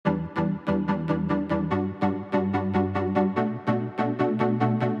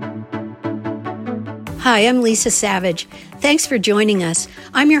Hi, I'm Lisa Savage. Thanks for joining us.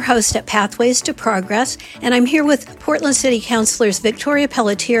 I'm your host at Pathways to Progress, and I'm here with Portland City Councilors Victoria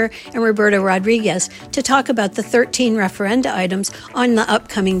Pelletier and Roberto Rodriguez to talk about the 13 referenda items on the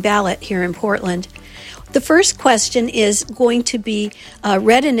upcoming ballot here in Portland. The first question is going to be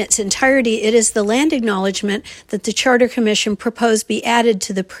read in its entirety. It is the land acknowledgement that the Charter Commission proposed be added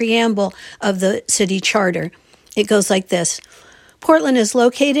to the preamble of the city charter. It goes like this. Portland is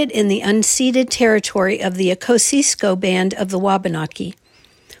located in the unceded territory of the Kosciuszko Band of the Wabanaki,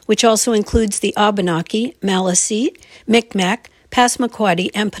 which also includes the Abenaki, Maliseet, Micmac,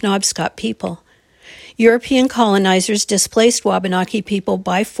 Passamaquoddy, and Penobscot people. European colonizers displaced Wabanaki people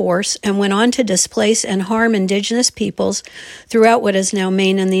by force and went on to displace and harm indigenous peoples throughout what is now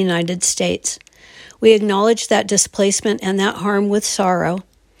Maine and the United States. We acknowledge that displacement and that harm with sorrow,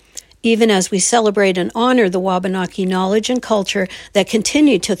 even as we celebrate and honor the Wabanaki knowledge and culture that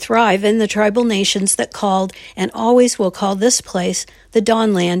continue to thrive in the tribal nations that called and always will call this place, the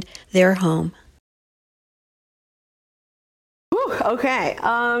Dawnland, their home. Okay,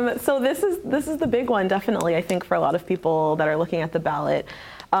 so this is the big one, definitely, I think, for a lot of people that are looking at the ballot.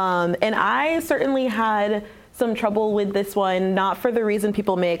 And I certainly had some trouble with this one, not for the reason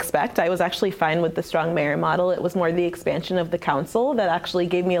people may expect. I was actually fine with the strong mayor model. It was more the expansion of the council that actually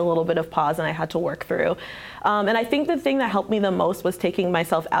gave me a little bit of pause and I had to work through. And I think the thing that helped me the most was taking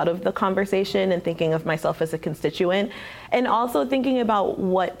myself out of the conversation and thinking of myself as a constituent, and also thinking about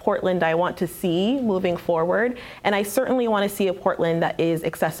what Portland I want to see moving forward. And I certainly want to see a Portland that is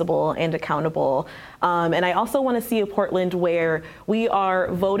accessible and accountable. And I also want to see a Portland where we are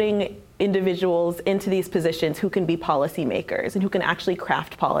voting individuals into these positions who can be policymakers and who can actually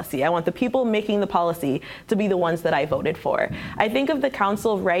craft policy. I want the people making the policy to be the ones that I voted for. I think of the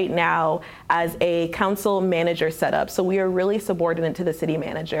council right now as a council manager setup. So we are really subordinate to the city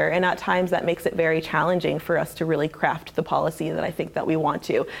manager. And at times that makes it very challenging for us to really craft the policy that I think that we want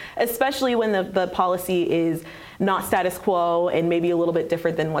to, especially when the policy is not status quo and maybe a little bit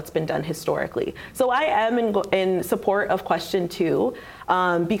different than what's been done historically. So I am in support of question 2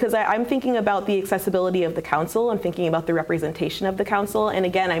 because I'm thinking about the accessibility of the council. I'm thinking about the representation of the council. And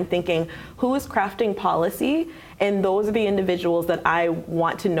again, I'm thinking who is crafting policy, and those are the individuals that I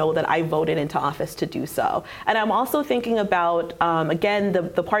want to know that I voted into office to do so. And I'm also thinking about, again,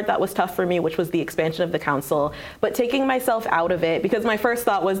 the part that was tough for me, which was the expansion of the council, but taking myself out of it, because my first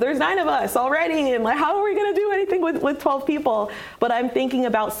thought was there's 9 of us already, and like, how are we gonna do anything with 12 people? But I'm thinking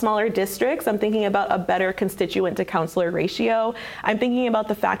about smaller districts. I'm thinking about a better constituent to councilor ratio. I'm thinking about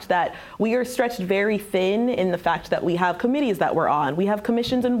the fact that we are stretched very thin in the fact that we have committees that we're on. We have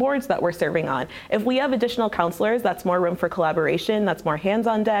commissions and boards that we're serving on. If we have additional councilors, that's more room for collaboration, that's more hands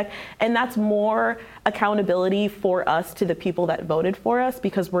on deck, and that's more accountability for us to the people that voted for us,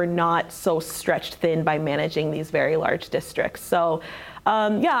 because we're not so stretched thin by managing these very large districts. So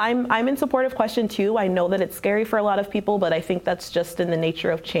yeah, I'm in support of question 2. I know that it's scary for a lot of people, but I think that's just in the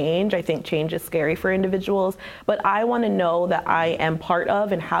nature of change. I think change is scary for individuals, but I want to know that I am part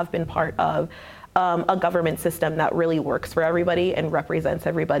of and have been part of a government system that really works for everybody and represents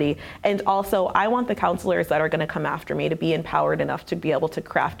everybody. And also, I want the councilors that are going to come after me to be empowered enough to be able to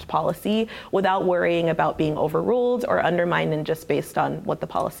craft policy without worrying about being overruled or undermined and just based on what the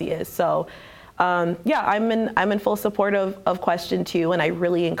policy is. So yeah, I'm in full support of question 2, and I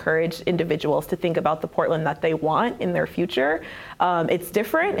really encourage individuals to think about the Portland that they want in their future. It's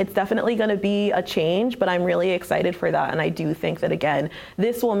different. It's definitely going to be a change, but I'm really excited for that. And I do think that, again,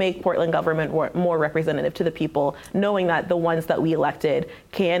 this will make Portland government more representative to the people, knowing that the ones that we elected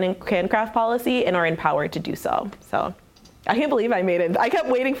can craft policy and are empowered to do so. So I can't believe I made it. I kept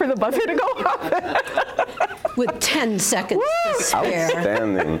waiting for the buzzer to go off. With 10 seconds to spare.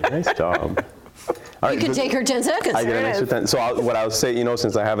 Outstanding. Nice job. All right, you can take her 10 seconds. I get an extra 10. So what I'll say,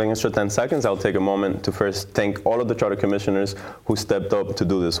 since I have an extra 10 seconds, I'll take a moment to first thank all of the charter commissioners who stepped up to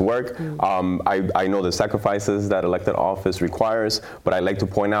do this work. I know the sacrifices that elected office requires, but I'd like to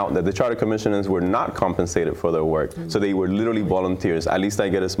point out that the charter commissioners were not compensated for their work. So they were literally volunteers. At least I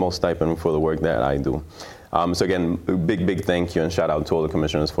get a small stipend for the work that I do. So again, big thank you and shout out to all the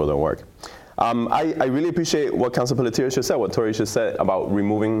commissioners for their work. I really appreciate what Councilor Pelletier just said, what Tori just said about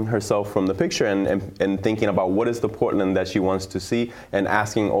removing herself from the picture and thinking about what is the Portland that she wants to see and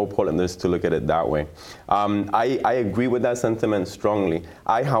asking all Portlanders to look at it that way. I agree with that sentiment strongly.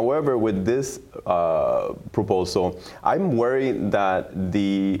 However, with this proposal, I'm worried that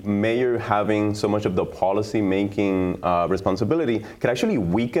the mayor having so much of the policy-making responsibility could actually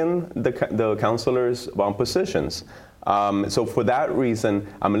weaken the councilors' positions. So for that reason,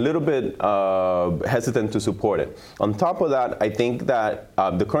 I'm a little bit hesitant to support it. On top of that, I think that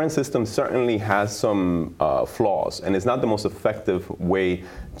the current system certainly has some flaws, and it's not the most effective way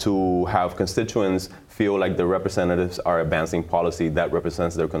to have constituents feel like the representatives are advancing policy that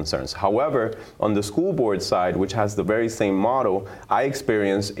represents their concerns. However, on the school board side, which has the very same model, I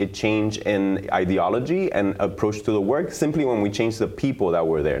experienced a change in ideology and approach to the work simply when we changed the people that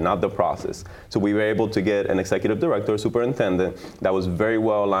were there, not the process. So we were able to get an executive director, superintendent, that was very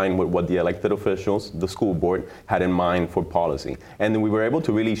well aligned with what the elected officials, the school board, had in mind for policy. And then we were able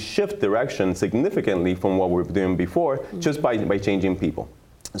to really shift direction significantly from what we were doing before, just by changing people.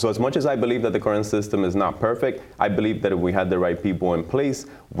 So as much as I believe that the current system is not perfect, I believe that if we had the right people in place,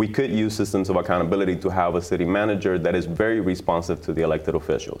 we could use systems of accountability to have a city manager that is very responsive to the elected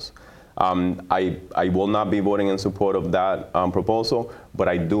officials. I will not be voting in support of that proposal, but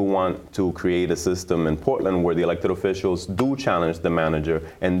I do want to create a system in Portland where the elected officials do challenge the manager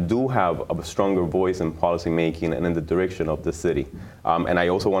and do have a stronger voice in policy making and in the direction of the city. And I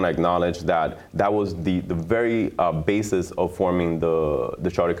also want to acknowledge that that was the very basis of forming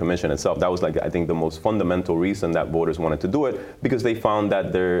the Charter Commission itself. That was, like, I think, the most fundamental reason that voters wanted to do it, because they found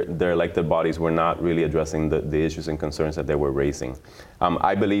that their elected bodies were not really addressing the issues and concerns that they were raising.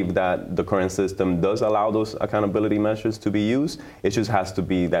 I believe that the current system does allow those accountability measures to be used. It just has to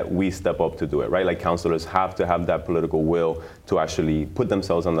be that we step up to do it, right? Like, councilors have to have that political will to actually put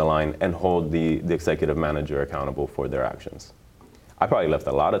themselves on the line and hold the executive manager accountable for their actions. I probably left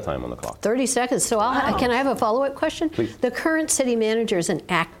a lot of time on the clock. 30 seconds. So can I have a follow-up question? Please. The current city manager is an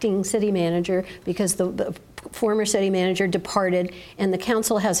acting city manager because the former city manager departed, and the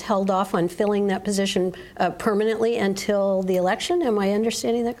council has held off on filling that position permanently until the election. Am I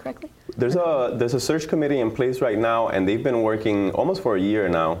understanding that correctly? There's a search committee in place right now, and they've been working almost for a year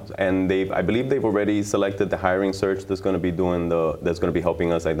now. And I believe they've already selected the hiring search that's going to be that's going to be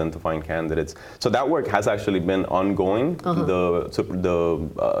helping us identifying candidates. So that work has actually been ongoing.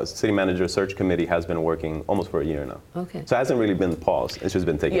 The city manager search committee has been working almost for a year now. Okay. So it hasn't really been paused. It's just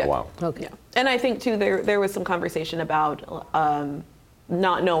been taking a while. Okay. Yeah. And I think too there was some conversation about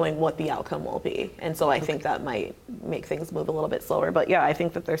not knowing what the outcome will be. And so I think that might make things move a little bit slower. But yeah, I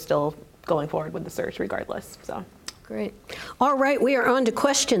think that they're still going forward with the search regardless. So great. All right, we are on to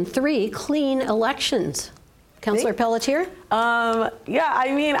question 3, clean elections. Councilor Pelletier? Yeah,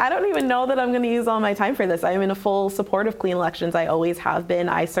 I mean, I don't even know that I'm going to use all my time for this. I am in a full support of clean elections. I always have been.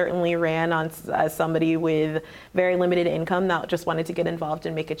 I certainly ran as somebody with very limited income that just wanted to get involved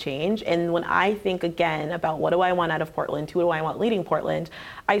and make a change. And when I think again about what do I want out of Portland, who do I want leading Portland,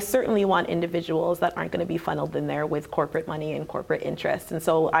 I certainly want individuals that aren't going to be funneled in there with corporate money and corporate interests. And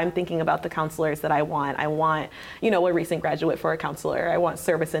so I'm thinking about the counselors that I want. I want, a recent graduate for a counselor. I want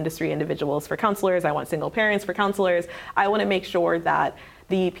service industry individuals for counselors. I want single parents for counselors. I want to make sure that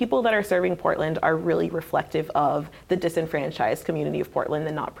the people that are serving Portland are really reflective of the disenfranchised community of Portland,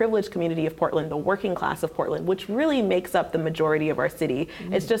 the not privileged community of Portland, the working class of Portland, which really makes up the majority of our city.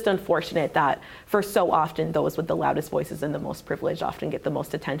 Mm-hmm. It's just unfortunate that for so often those with the loudest voices and the most privilege often get the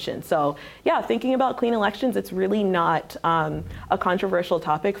most attention. So yeah, thinking about clean elections, it's really not a controversial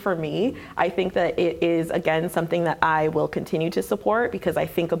topic for me. I think that it is, again, something that I will continue to support because I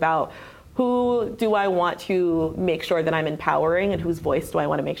think about who do I want to make sure that I'm empowering and whose voice do I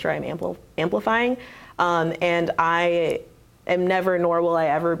want to make sure I'm amplifying? And I am never, nor will I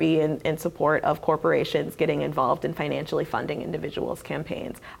ever be in support of corporations getting involved in financially funding individuals'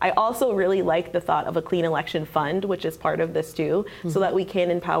 campaigns. I also really like the thought of a clean election fund, which is part of this too, so that we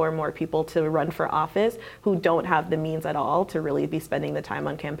can empower more people to run for office who don't have the means at all to really be spending the time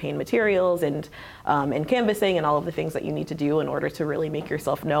on campaign materials and canvassing and all of the things that you need to do in order to really make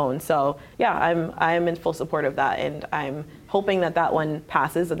yourself known. So yeah, I'm in full support of that, and I'm hoping that one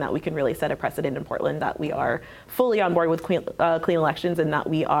passes and that we can really set a precedent in Portland that we are fully on board with clean elections and that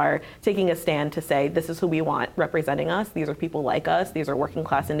we are taking a stand to say this is who we want representing us. These are people like us. These are working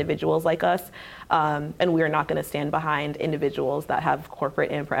class individuals like us. And we are not going to stand behind individuals that have corporate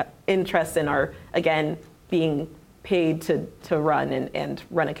interests and are, again, being paid to run and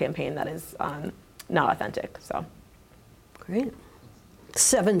run a campaign that is not authentic. So, great.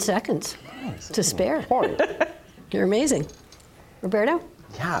 7 seconds to spare. You're amazing. Roberto?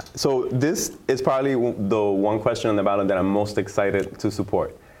 Yeah, so this is probably the one question on the ballot that I'm most excited to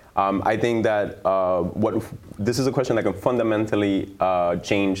support. I think that this is a question that can fundamentally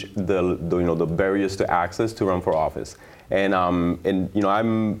change the barriers to access to run for office. And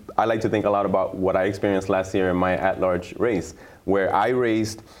I like to think a lot about what I experienced last year in my at-large race, where I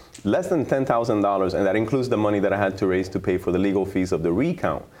raised less than $10,000, and that includes the money that I had to raise to pay for the legal fees of the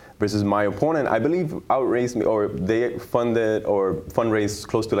recount. versus my opponent, I believe, outraised me, or they funded or fundraised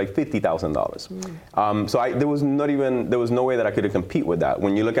close to like $50,000. So there was no way that I could compete with that.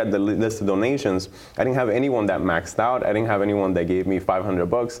 When you look at the list of donations, I didn't have anyone that maxed out. I didn't have anyone that gave me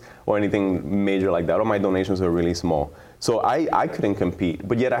 $500 or anything major like that. All my donations were really small. So I couldn't compete,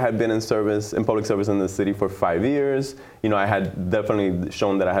 but yet I had been in public service in the city for 5 years. I had definitely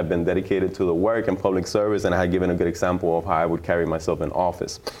shown that I had been dedicated to the work and public service, and I had given a good example of how I would carry myself in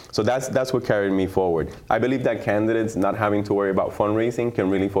office. So that's what carried me forward. I believe that candidates not having to worry about fundraising can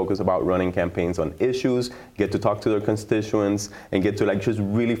really focus about running campaigns on issues, get to talk to their constituents, and get to just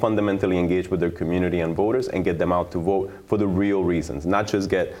really fundamentally engage with their community and voters and get them out to vote for the real reasons, not just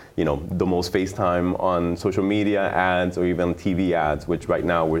get the most face time on social media ads or even TV ads, which right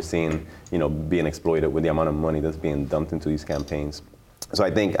now we're seeing being exploited with the amount of money that's being dumped into these campaigns. So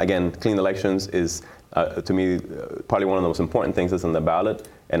I think, again, clean elections is, to me, probably one of the most important things that's on the ballot,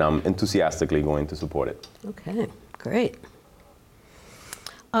 and I'm enthusiastically going to support it. Okay, great.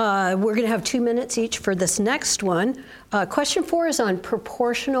 We're going to have 2 minutes each for this next one. Question 4 is on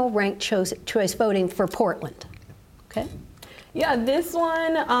proportional ranked choice voting for Portland. Okay. Yeah, this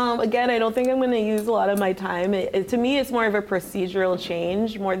one, again, I don't think I'm going to use a lot of my time. To me, it's more of a procedural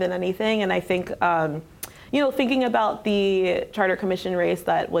change more than anything. And I think, thinking about the Charter Commission race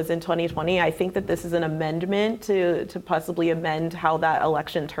that was in 2020, I think that this is an amendment to possibly amend how that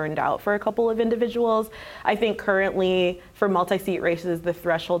election turned out for a couple of individuals. I think currently for multi-seat races, the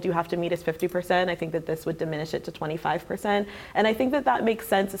threshold you have to meet is 50%. I think that this would diminish it to 25%. And I think that that makes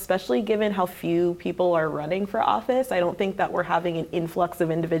sense, especially given how few people are running for office. I don't think that we're having an influx of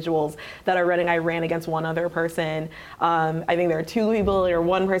individuals that are running. I ran against one other person. I think there are 2 people or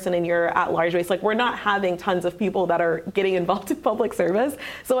 1 person in your at-large race. We're not having tons of people that are getting involved in public service.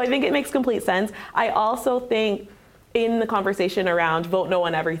 So I think it makes complete sense. I also think in the conversation around vote no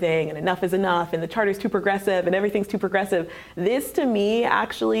on everything and enough is enough and the charter's too progressive and everything's too progressive, this to me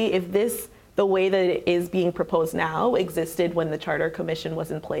actually, if this the way that it is being proposed now existed when the Charter Commission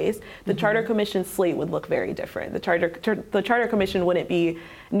was in place, the Charter Commission slate would look very different. The Charter Commission wouldn't be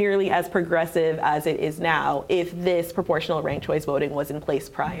nearly as progressive as it is now if this proportional ranked choice voting was in place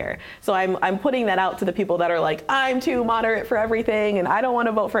prior. So I'm putting that out to the people that are like, I'm too moderate for everything and I don't want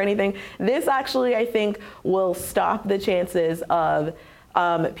to vote for anything. This actually, I think, will stop the chances of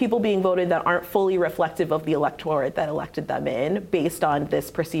people being voted that aren't fully reflective of the electorate that elected them in based on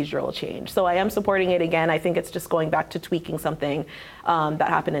this procedural change. So I am supporting it again. I think it's just going back to tweaking something that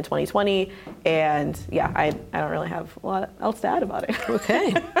happened in 2020. And yeah, I don't really have a lot else to add about it.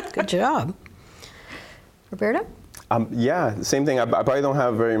 Okay, good job. Roberto? Yeah, same thing. I probably don't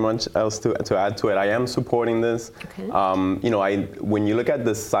have very much else to add to it. I am supporting this. Okay. When you look at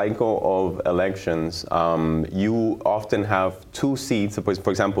the cycle of elections, you often have 2 seats.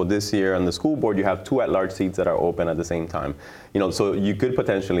 For example, this year on the school board, you have 2 at-large seats that are open at the same time. So you could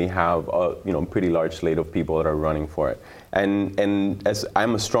potentially have a pretty large slate of people that are running for it. And as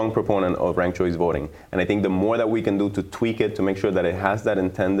I'm a strong proponent of ranked choice voting, and I think the more that we can do to tweak it to make sure that it has that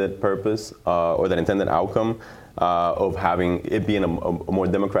intended purpose or that intended outcome of having it being a more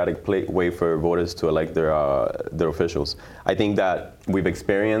democratic way for voters to elect their officials. I think that we've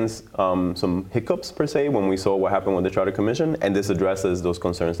experienced some hiccups per se when we saw what happened with the Charter Commission, and this addresses those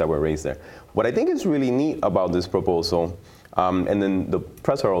concerns that were raised there. What I think is really neat about this proposal, and then the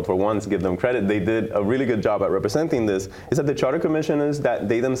Press Herald, for once, give them credit, they did a really good job at representing this, is that the Charter Commissioners that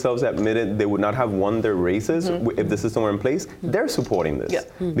they themselves admitted they would not have won their races if the system were in place, they're supporting this.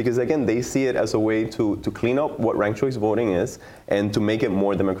 Yeah. Because again, they see it as a way to clean up what ranked choice voting is and to make it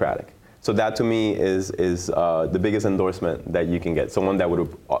more democratic. So that to me is the biggest endorsement that you can get. Someone that would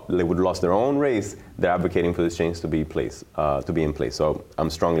have lost their own race, they're advocating for this change to be in place. So I'm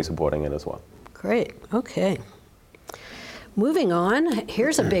strongly supporting it as well. Great, okay. Moving on,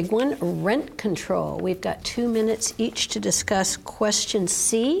 here's a big one, rent control. We've got 2 minutes each to discuss question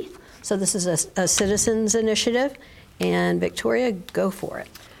C. So this is a citizens initiative, and Victoria, go for it.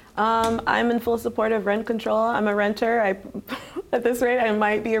 I'm in full support of rent control. I'm a renter. At this rate, I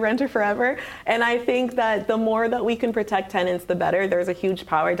might be a renter forever. And I think that the more that we can protect tenants, the better. There's a huge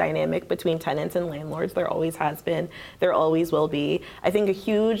power dynamic between tenants and landlords. There always has been. There always will be. I think a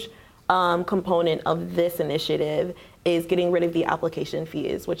huge component of this initiative is getting rid of the application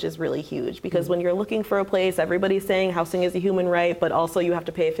fees, which is really huge. Because when you're looking for a place, everybody's saying housing is a human right, but also you have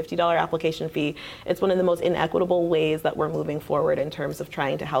to pay a $50 application fee. It's one of the most inequitable ways that we're moving forward in terms of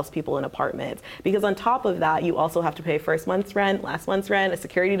trying to house people in apartments. Because on top of that, you also have to pay first month's rent, last month's rent, a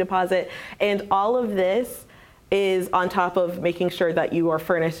security deposit, and all of this is on top of making sure that you are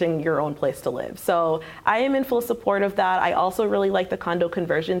furnishing your own place to live. So I am in full support of that. I also really like the condo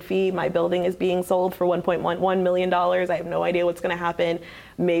conversion fee. My building is being sold for $1.1 million. I have no idea what's going to happen.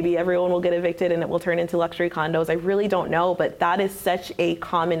 Maybe everyone will get evicted and it will turn into luxury condos. I really don't know, but that is such a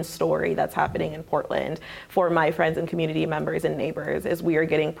common story that's happening in Portland for my friends and community members and neighbors, is we are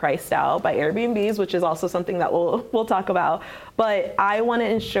getting priced out by Airbnbs, which is also something that we'll talk about. But I want to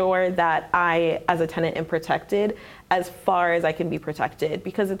ensure that I, as a tenant, am protected as far as I can be protected,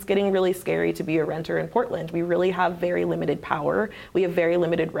 because it's getting really scary to be a renter in Portland. We really have very limited power. We have very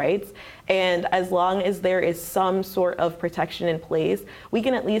limited rights. And as long as there is some sort of protection in place, we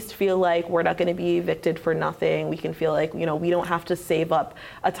can at least feel like we're not going to be evicted for nothing. We can feel like, we don't have to save up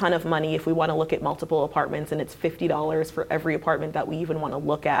a ton of money if we want to look at multiple apartments and it's $50 for every apartment that we even want to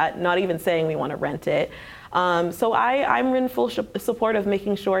look at, not even saying we want to rent it. So I'm in full support of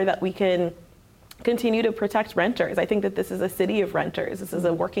making sure that we can continue to protect renters. I think that this is a city of renters. This is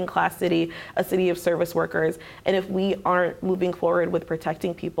a working class city, a city of service workers. And if we aren't moving forward with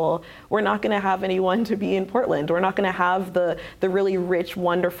protecting people, we're not going to have anyone to be in Portland. We're not going to have the really rich,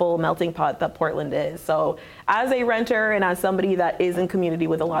 wonderful melting pot that Portland is. So as a renter and as somebody that is in community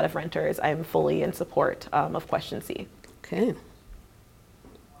with a lot of renters, I'm fully in support of Question C. Okay.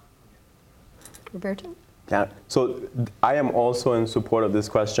 Roberto? Yeah, so I am also in support of this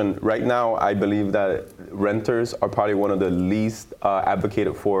question. Right now, I believe that renters are probably one of the least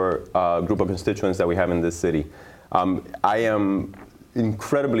advocated for group of constituents that we have in this city. I am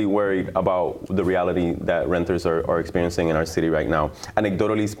incredibly worried about the reality that renters are experiencing in our city right now.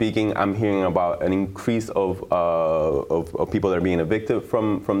 Anecdotally speaking, I'm hearing about an increase of people that are being evicted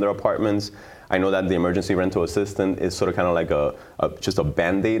from their apartments. I know that the emergency rental assistance is sort of kind of like just a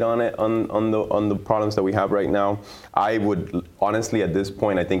Band-Aid on it, on the problems that we have right now. I would honestly, at this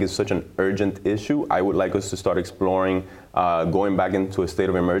point, I think it's such an urgent issue. I would like us to start exploring going back into a state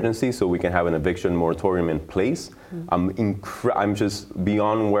of emergency so we can have an eviction moratorium in place. Mm-hmm. I'm just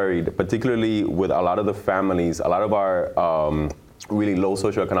beyond worried, particularly with a lot of the families, a lot of our really low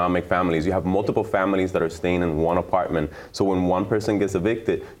socioeconomic families. You have multiple families that are staying in one apartment. So when one person gets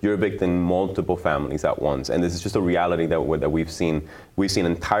evicted, you're evicting multiple families at once. And this is just a reality that we've seen. We've seen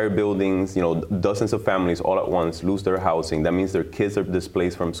entire buildings, dozens of families all at once lose their housing. That means their kids are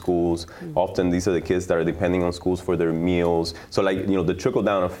displaced from schools. Mm-hmm. Often these are the kids that are depending on schools for their meals. So the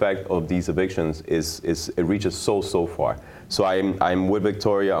trickle-down effect of these evictions it reaches so far. So I'm with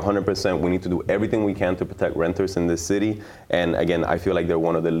Victoria 100%. We need to do everything we can to protect renters in this city. And again, I feel like they're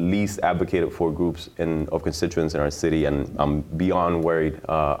one of the least advocated for groups of constituents in our city. And I'm beyond worried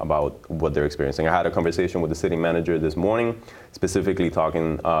about what they're experiencing. I had a conversation with the city manager this morning, specifically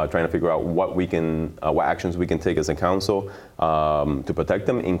trying to figure out what actions we can take as a council to protect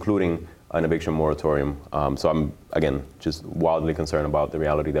them, including an eviction moratorium. So I'm, again, just wildly concerned about the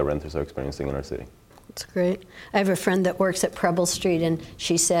reality that renters are experiencing in our city. That's great. I have a friend that works at Preble Street, and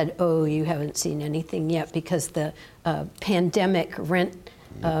she said, "Oh, you haven't seen anything yet because the pandemic rent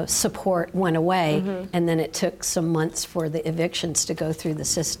support went away, mm-hmm. and then it took some months for the evictions to go through the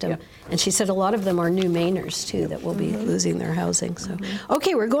system." Yep. And she said a lot of them are new Mainers, too, that will be losing their housing. So,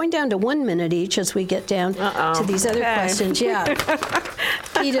 okay, we're going down to 1 minute each as we get down to these other questions. Yeah,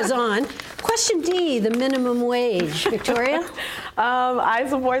 heat is on. Question D, the minimum wage. Victoria? I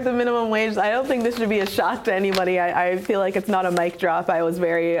support the minimum wage. I don't think this should be a shock to anybody. I feel like it's not a mic drop. I was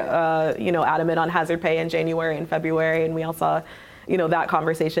very, adamant on hazard pay in January and February, and we all saw, that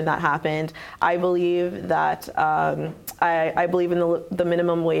conversation that happened. I believe that I believe in the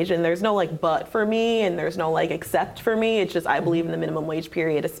minimum wage, and there's no but for me, and there's no except for me. It's just I believe in the minimum wage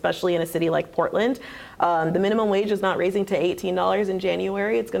period, especially in a city like Portland. The minimum wage is not raising to $18 in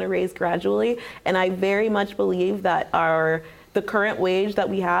January. It's going to raise gradually, and I very much believe that the current wage that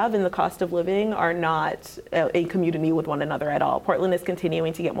we have and the cost of living are not in community with one another at all. Portland is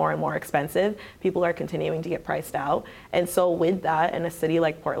continuing to get more and more expensive. People are continuing to get priced out. And so with that, in a city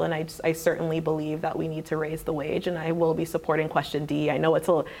like Portland, I certainly believe that we need to raise the wage, and I will be supporting Question D. I know it's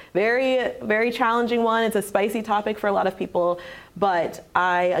a very, very challenging one. It's a spicy topic for a lot of people, but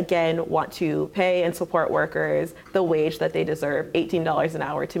I, again, want to pay and support workers the wage that they deserve, $18 an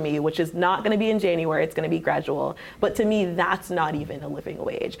hour to me, which is not going to be in January. It's going to be gradual. But to me, that's not even a living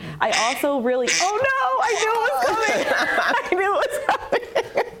wage. I also really, I knew it was coming.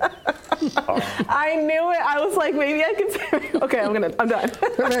 I knew it. I was like, maybe I can say, okay, I'm done.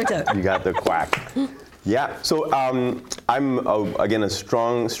 Roberto. You got the quack. Yeah, so I'm, again, a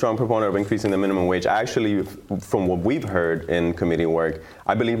strong proponent of increasing the minimum wage. Actually, from what we've heard in committee work,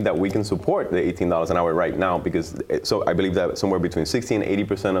 I believe that we can support the $18 an hour right now because, so I believe that somewhere between 60 and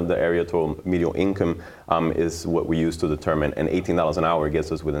 80% of the area total median income is what we use to determine, and $18 an hour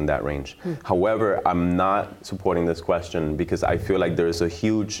gets us within that range. However, I'm not supporting this question because I feel like there is a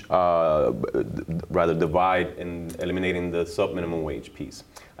huge, rather divide in eliminating the sub-minimum wage piece.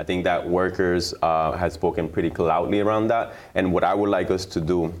 I think that workers have spoken pretty loudly around that. And what I would like us to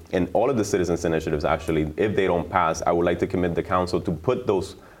do in all of the citizens initiatives, actually, if they don't pass, I would like to commit the council to put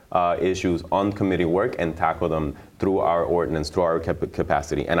those issues on committee work and tackle them through our ordinance, through our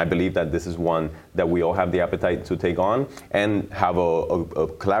capacity. And I believe that this is one that we all have the appetite to take on and have a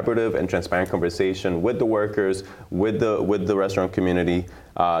collaborative and transparent conversation with the workers, with the restaurant community,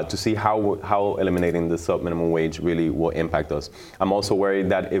 to see how eliminating the sub-minimum wage really will impact us. I'm also worried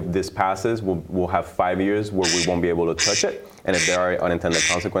that if this passes, we'll have 5 years where we won't be able to touch it. And if there are unintended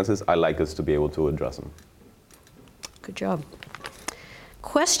consequences, I'd like us to be able to address them. Good job.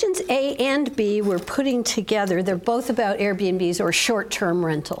 Questions A and B we're putting together. They're both about Airbnbs or short-term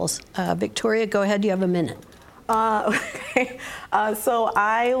rentals. Victoria, go ahead. You have a minute. Okay. So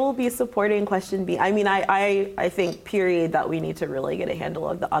I will be supporting question B. I mean, I think, period, that we need to really get a handle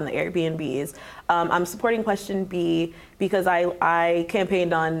on the Airbnbs. I'm supporting question B because I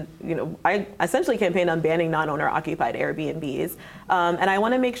campaigned on, I essentially campaigned on banning non-owner occupied Airbnbs. And I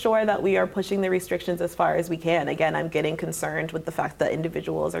want to make sure that we are pushing the restrictions as far as we can. Again, I'm getting concerned with the fact that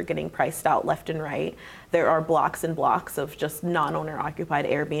individuals are getting priced out left and right. There are blocks and blocks of just non-owner occupied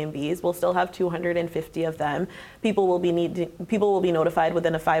Airbnbs. We'll still have 250 of them. People will be notified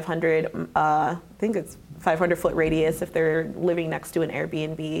within a 500-foot radius if they're living next to an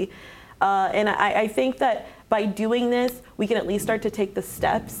Airbnb. And I think that by doing this, we can at least start to take the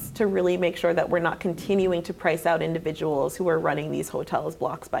steps to really make sure that we're not continuing to price out individuals who are running these hotels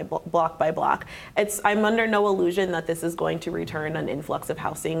block by block. I'm under no illusion that this is going to return an influx of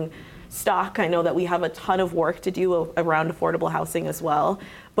housing stock. I know that we have a ton of work to do around affordable housing as well,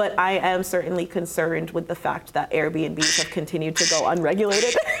 but I am certainly concerned with the fact that Airbnbs have continued to go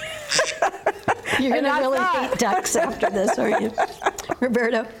unregulated. You're going to really hate ducks after this, aren't you?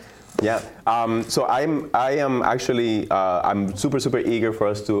 Roberto? Yeah, so I am actually, I'm super eager for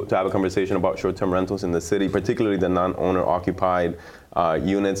us to have a conversation about short-term rentals in the city, particularly the non-owner occupied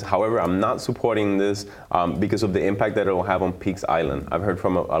units. However, I'm not supporting this because of the impact that it will have on Peaks Island. I've heard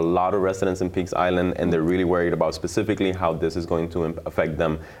from a lot of residents in Peaks Island, and they're really worried about specifically how this is going to affect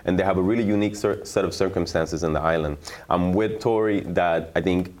them. And they have a really unique set of circumstances in the island. I'm with Tori that I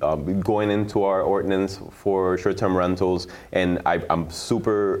think going into our ordinance for short-term rentals, and I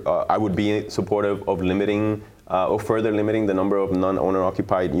would be supportive of limiting or further limiting the number of non-owner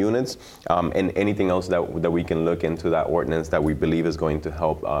occupied units, and anything else that we can look into that ordinance that we believe is going to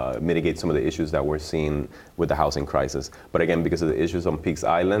help mitigate some of the issues that we're seeing with the housing crisis. But again, because of the issues on Peaks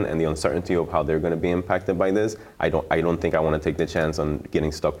Island and the uncertainty of how they're going to be impacted by this, I don't think I want to take the chance on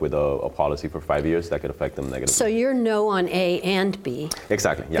getting stuck with a policy for 5 years that could affect them negatively. So you're no on A and B.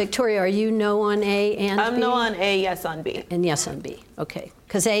 Exactly, yeah. Victoria, are you no on A and B? I'm no on A, yes on B. And yes on B, okay.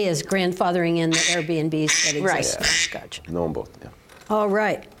 Because A is grandfathering in the Airbnbs that exist. Right. Yeah. Gotcha. No on both, yeah. All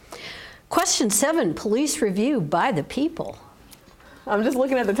right. Question 7, police review by the people. I'm just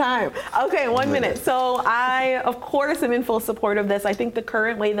looking at the time. Okay, 1 minute. So I, of course, am in full support of this. I think the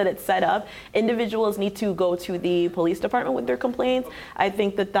current way that it's set up, individuals need to go to the police department with their complaints. I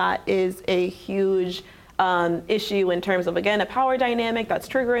think that is a huge issue in terms of, again, a power dynamic that's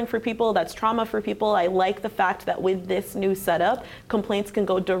triggering for people, that's trauma for people. I like the fact that with this new setup, complaints can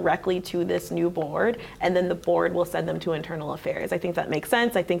go directly to this new board, and then the board will send them to internal affairs. I think that makes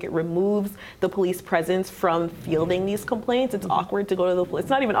sense. I think it removes the police presence from fielding these complaints. It's awkward to go to the police. It's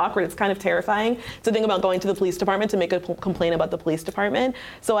not even awkward, it's kind of terrifying to think about going to the police department to make a complaint about the police department.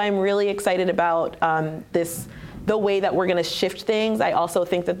 So I'm really excited about the way that we're gonna shift things. I also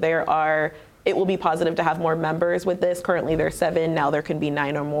think that it will be positive to have more members with this. Currently there's 7, now there can be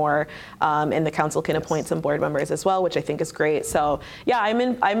 9 or more, and the council can appoint some board members as well, which I think is great. So yeah,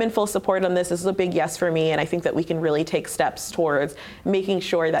 I'm in full support on this. This is a big yes for me, and I think that we can really take steps towards making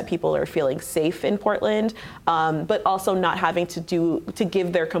sure that people are feeling safe in Portland, but also not having to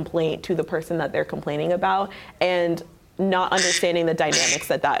give their complaint to the person that they're complaining about, and not understanding the dynamics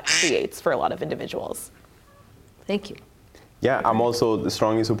that creates for a lot of individuals. Thank you. Yeah, I'm also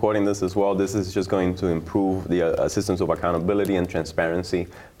strongly supporting this as well. This is just going to improve the systems of accountability and transparency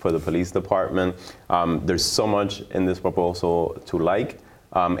for the police department. There's so much in this proposal to like.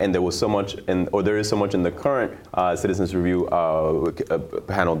 And there was so much, there is so much in the current Citizens Review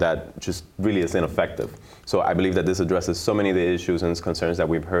panel that just really is ineffective. So I believe that this addresses so many of the issues and concerns that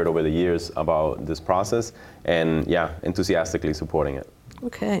we've heard over the years about this process, and yeah, enthusiastically supporting it.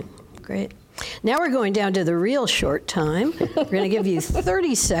 Okay, great. Now we're going down to the real short time. We're going to give you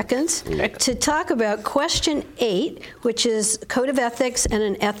 30 seconds to talk about question 8, which is Code of Ethics and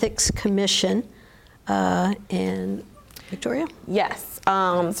an Ethics Commission. And Victoria? Yes.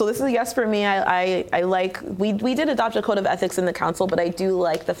 So this is a yes for me. I like, we did adopt a Code of Ethics in the council, but I do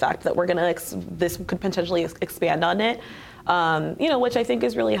like the fact that we're going to, this could potentially expand on it, which I think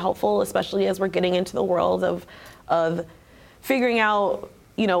is really helpful, especially as we're getting into the world of figuring out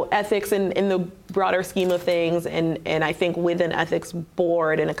ethics in the broader scheme of things, and I think with an ethics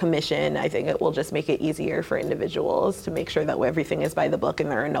board and a commission, I think it will just make it easier for individuals to make sure that everything is by the book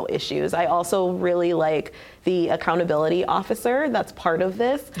and there are no issues. I also really like the accountability officer that's part of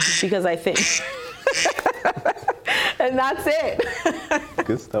this, because I think, and that's it.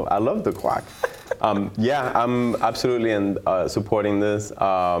 Good stuff. I love the quack. Yeah, I'm absolutely supporting this.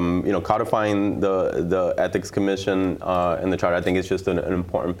 Codifying the Ethics Commission in the charter, I think it's just an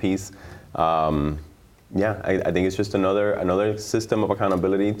important piece. Yeah, I think it's just another system of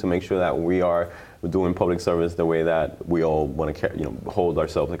accountability to make sure that we are doing public service the way that we all want to hold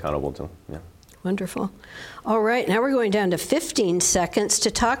ourselves accountable to. Yeah. Wonderful. All right, now we're going down to 15 seconds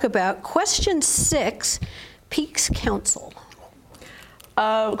to talk about question 6, Peaks Council.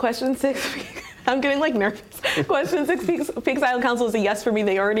 Question 6. I'm getting nervous. Question 6, Peaks Island Council is a yes for me.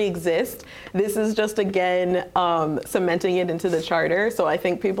 They already exist. This is just, again, cementing it into the charter. So I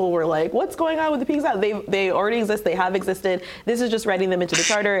think people were like, what's going on with the Peaks Island? They already exist. They have existed. This is just writing them into the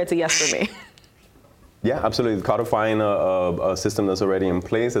charter. It's a yes for me. Yeah, absolutely. Codifying a system that's already in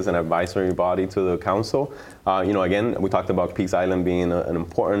place as an advisory body to the council. Again, we talked about Peaks Island being an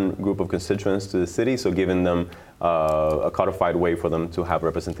important group of constituents to the city, so giving them a codified way for them to have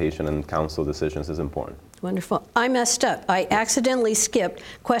representation in council decisions is important. Wonderful. I messed up. I accidentally skipped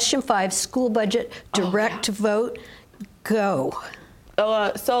question 5, school budget direct vote. Go.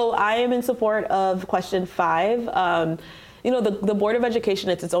 So I am in support of question 5. The Board of Education,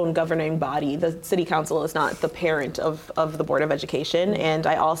 it's its own governing body. The City Council is not the parent of the Board of Education. And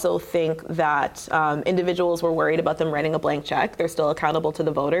I also think that individuals were worried about them writing a blank check. They're still accountable to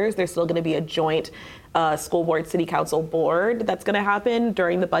the voters. There's still going to be a joint school board, city council board that's going to happen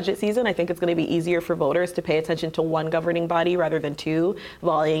during the budget season. I think it's going to be easier for voters to pay attention to one governing body rather than two,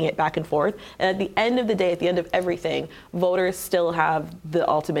 volleying it back and forth. And at the end of the day, at the end of everything, voters still have the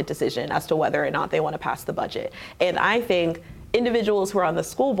ultimate decision as to whether or not they want to pass the budget. And I think individuals who are on the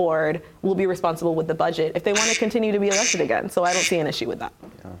school board will be responsible with the budget if they want to continue to be elected again. So I don't see an issue with that.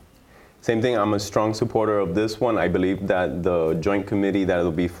 Yeah. Same thing, I'm a strong supporter of this one. I believe that the joint committee that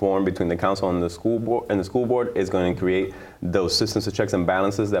will be formed between the council and the school board is going to create those systems of checks and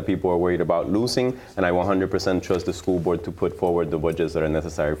balances that people are worried about losing. And I 100% trust the school board to put forward the budgets that are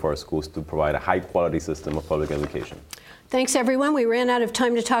necessary for our schools to provide a high quality system of public education. Thanks, everyone. We ran out of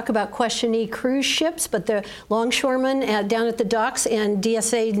time to talk about Question E cruise ships, but the longshoremen down at the docks and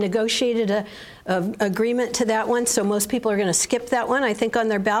DSA negotiated an agreement to that one, so most people are going to skip that one, I think, on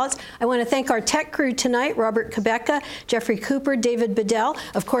their ballots. I want to thank our tech crew tonight, Robert Kubecka, Jeffrey Cooper, David Bedell,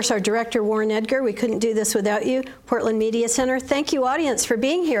 of course, our director, Warren Edgar. We couldn't do this without you, Portland Media Center. Thank you, audience, for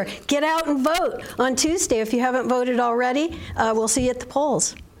being here. Get out and vote on Tuesday if you haven't voted already. We'll see you at the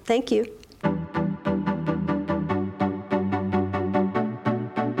polls. Thank you.